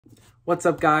What's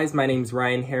up guys, my name's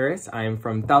Ryan Harris. I am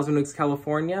from Thousand Oaks,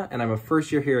 California, and I'm a first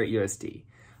year here at USD.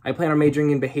 I plan on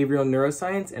majoring in behavioral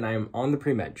neuroscience and I am on the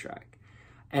pre-med track.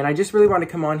 And I just really want to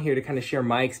come on here to kind of share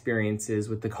my experiences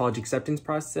with the college acceptance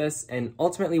process and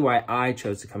ultimately why I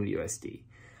chose to come to USD.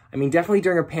 I mean, definitely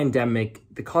during a pandemic,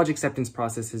 the college acceptance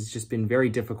process has just been very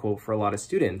difficult for a lot of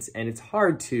students, and it's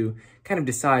hard to kind of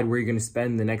decide where you're going to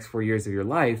spend the next 4 years of your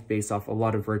life based off a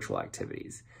lot of virtual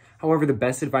activities. However, the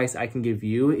best advice I can give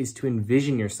you is to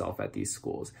envision yourself at these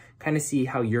schools, kind of see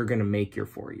how you're going to make your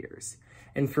 4 years.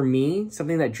 And for me,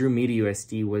 something that drew me to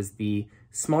USD was the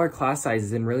smaller class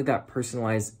sizes and really that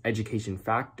personalized education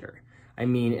factor. I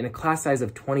mean, in a class size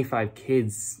of 25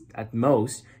 kids at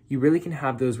most, you really can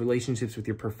have those relationships with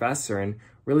your professor and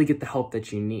really get the help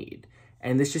that you need.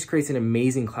 And this just creates an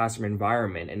amazing classroom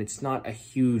environment, and it's not a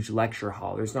huge lecture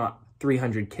hall. There's not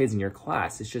 300 kids in your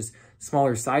class. It's just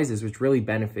smaller sizes, which really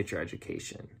benefit your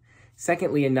education.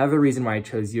 Secondly, another reason why I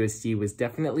chose USD was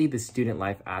definitely the student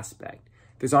life aspect.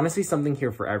 There's honestly something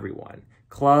here for everyone.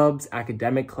 Clubs,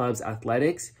 academic clubs,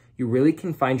 athletics, you really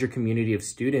can find your community of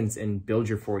students and build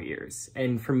your 4 years.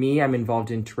 And for me, I'm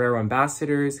involved in Torero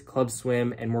Ambassadors, Club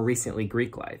Swim, and more recently,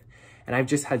 Greek Life. And I've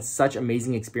just had such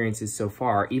amazing experiences so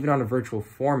far, even on a virtual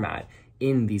format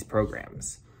in these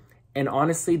programs. And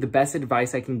honestly, the best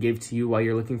advice I can give to you while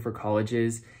you're looking for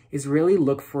colleges is really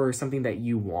look for something that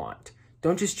you want.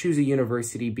 Don't just choose a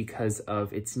university because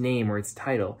of its name or its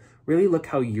title. Really look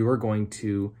how you're going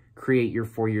to create your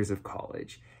 4 years of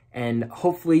college. And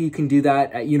hopefully you can do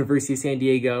that at University of San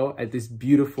Diego, at this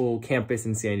beautiful campus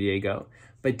in San Diego.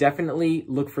 But definitely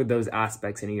look for those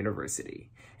aspects in a university.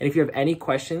 And if you have any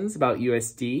questions about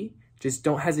USD, just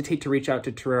don't hesitate to reach out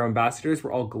to Torero Ambassadors.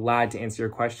 We're all glad to answer your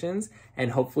questions.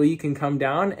 And hopefully you can come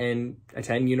down and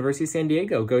attend University of San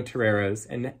Diego. Go Toreros.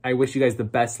 And I wish you guys the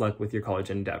best luck with your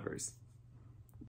college endeavors.